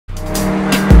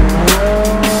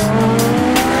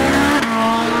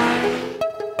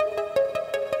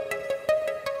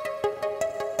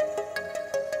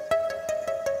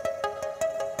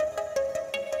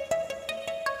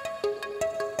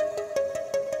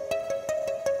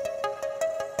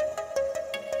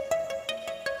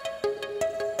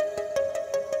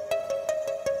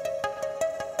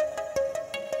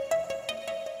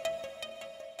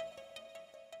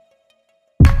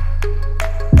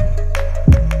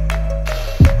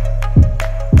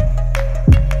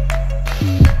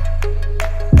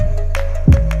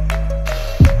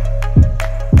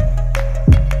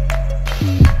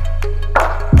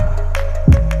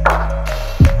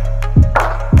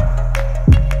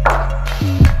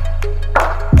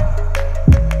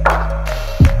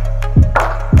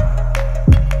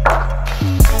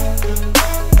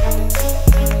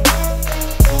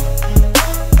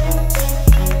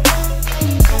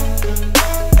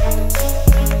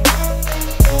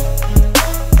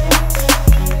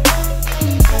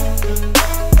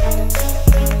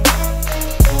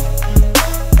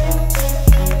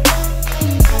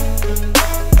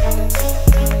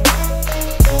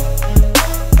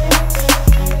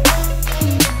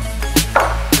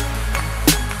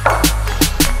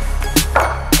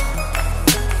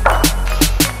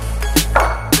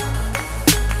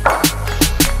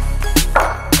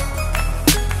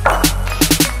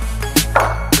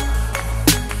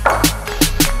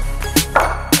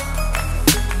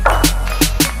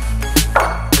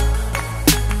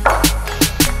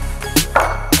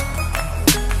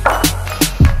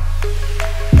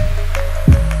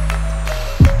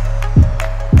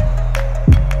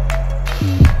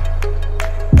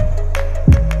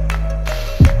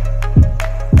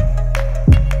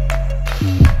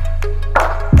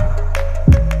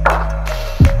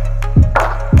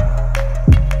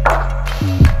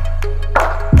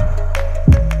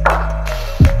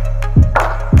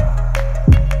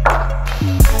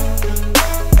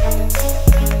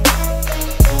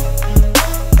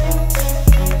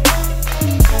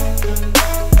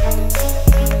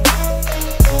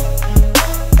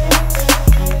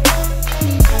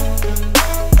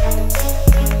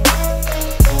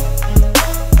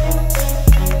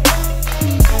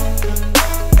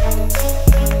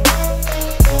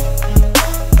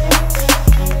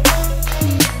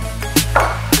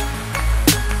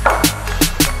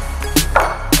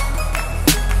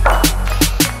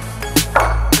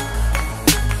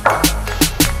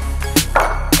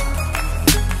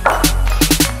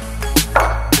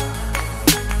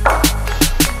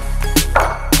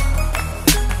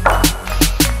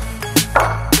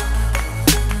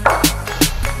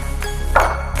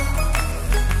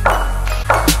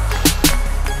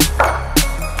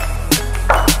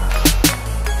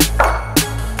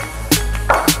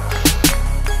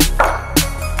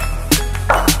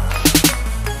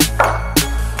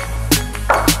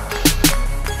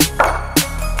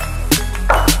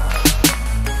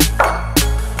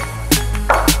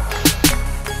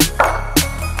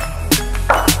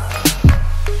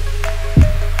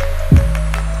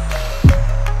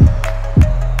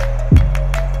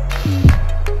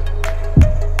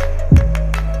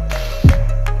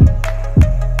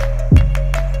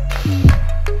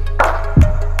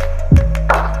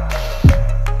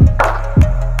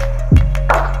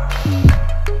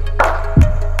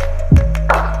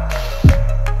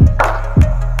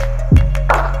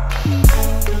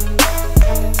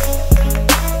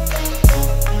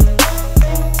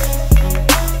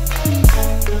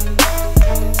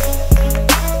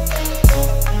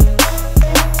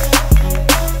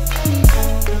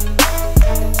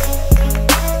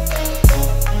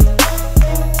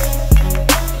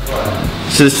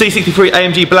So the C63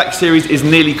 AMG Black Series is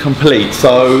nearly complete.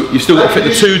 So you've still got to fit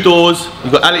the 2 doors.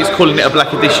 You've got Alex calling it a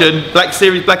Black Edition. Black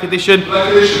Series, Black Edition?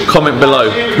 Comment below.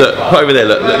 Look, right over there,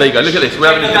 look, there you go. Look at this, we're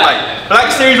having a debate.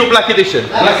 Black Series or Black Edition?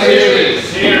 Black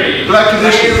Series. Black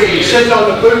Edition.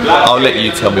 I'll let you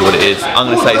tell me what it is. I'm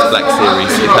going to say it's Black Series,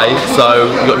 okay? So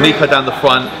you've got Nico down the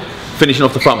front, finishing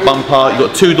off the front bumper. You've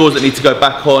got 2 doors that need to go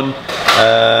back on.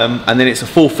 And then it's a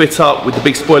full fit up with the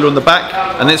big spoiler on the back.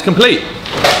 And then it's complete.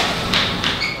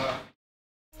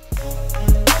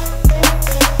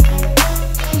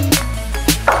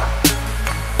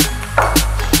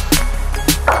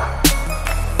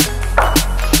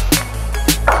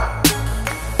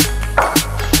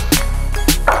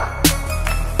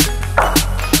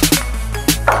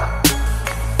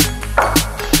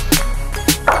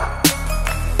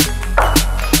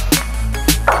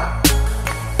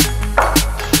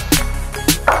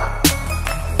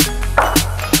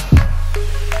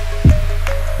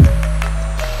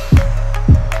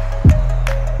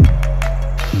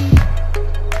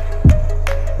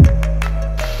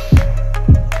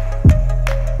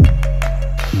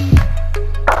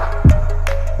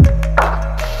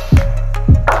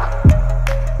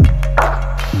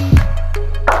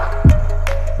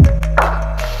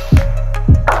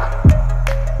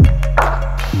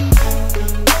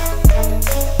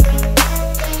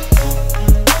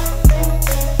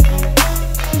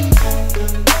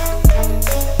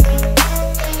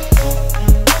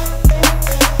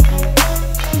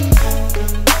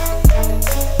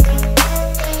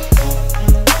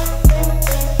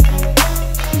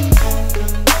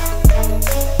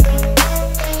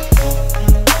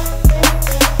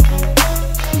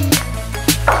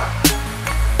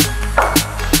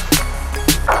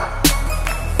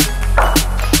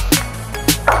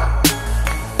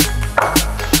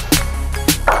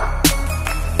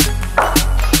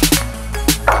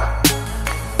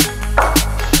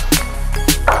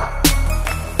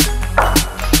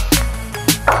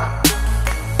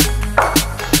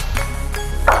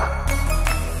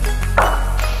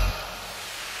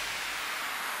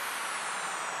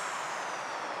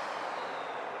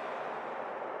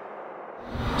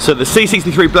 So the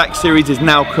C63 Black Series is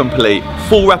now complete.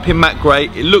 Full wrapping matte grey,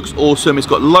 it looks awesome, it's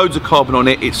got loads of carbon on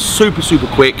it, it's super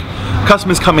quick.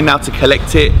 Customers coming now to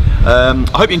collect it. I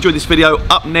hope you enjoyed this video.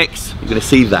 Up next, you're going to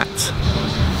see that.